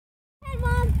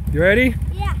You ready?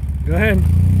 Yeah. Go ahead.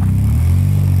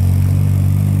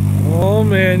 Oh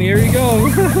man, here you go.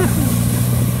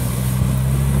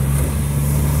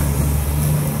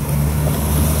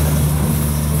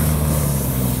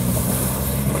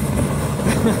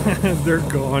 They're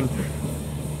gone.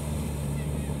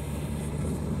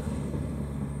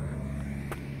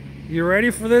 You ready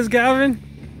for this, Gavin?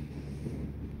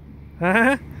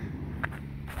 Huh?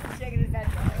 Shaking his head.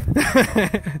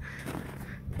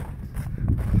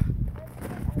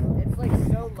 It's like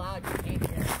so loud you can't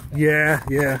hear it.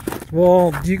 Yeah.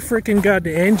 Well, you freaking got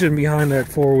the engine behind that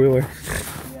four-wheeler.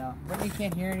 Yeah. When you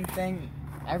can't hear anything,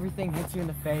 everything hits you in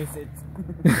the face. It's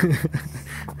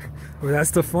Well,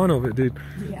 that's the fun of it, dude.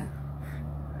 yeah.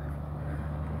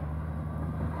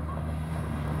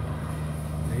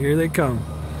 Here they come.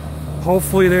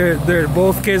 Hopefully they're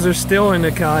both kids are still in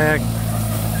the kayak.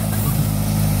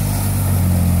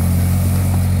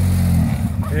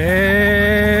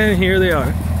 And here they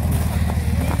are.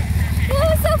 That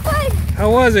was so fun.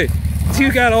 How was it?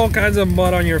 You got all kinds of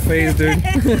mud on your face, dude.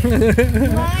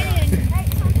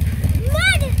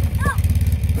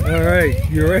 All right,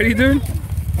 you ready, dude?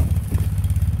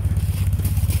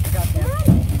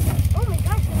 Oh my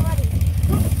gosh, I'm ready.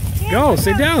 Go,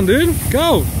 sit down, dude.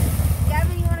 Go.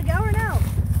 Gavin, you want to go or no?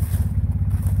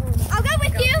 I'll go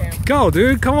with you. Go,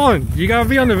 dude. Come on. You gotta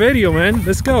be on the video, man.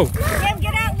 Let's go. Sam,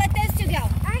 get out. Let those two go. All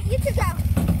right, you two go.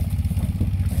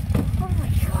 Oh my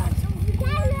God.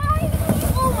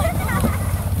 Oh my God.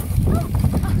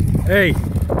 Hey,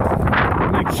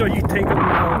 make sure you take them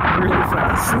out really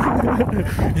fast.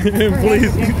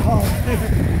 Please.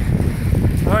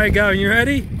 All right, Gavin, you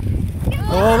ready?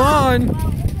 Hold on.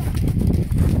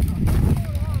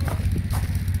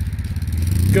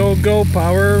 Go, go,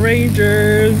 Power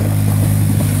Rangers.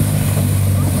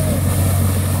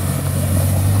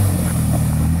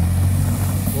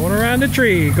 Going around the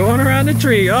tree, going around the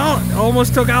tree. Oh,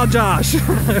 almost took out Josh.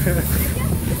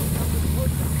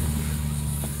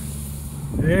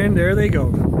 And there they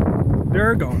go.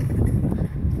 They're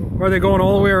gone. Are they going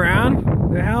all the way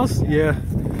around the house? Yeah.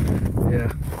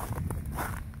 Yeah.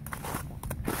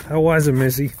 How was it,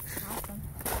 Missy?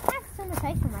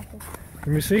 Let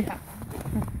me see.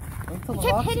 You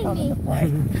kept hitting me.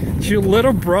 Your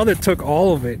little brother took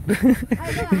all of it.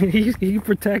 he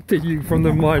protected you from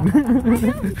the mud.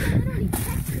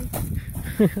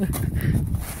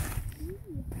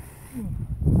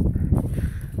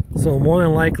 So more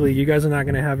than likely, you guys are not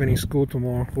going to have any school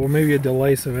tomorrow. Well, maybe a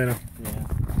delay, Savannah. Yeah.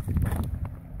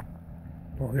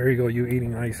 Oh, there you go. You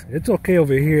eating ice. It's okay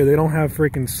over here. They don't have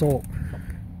freaking salt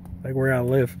like where I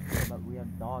live. But we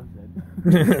have dogs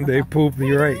then. They poop.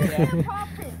 You're right. Yeah.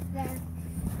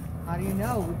 How do you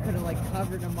know? We could have like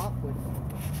covered them up with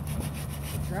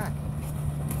the track.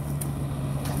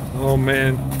 Oh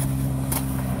man.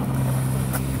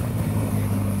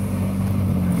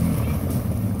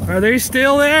 Are they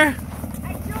still there?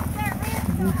 I jumped that ramp,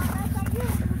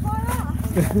 so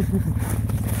I was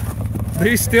off.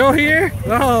 They still here?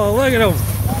 Oh, look at them.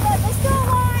 They're still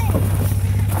alive.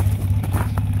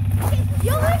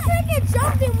 You look like you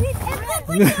jumped and we look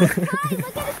like it was time.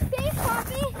 Look at his face,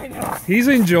 Poppy. I know. He's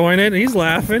enjoying it. He's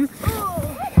laughing. Oh.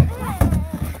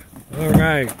 All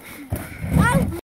right.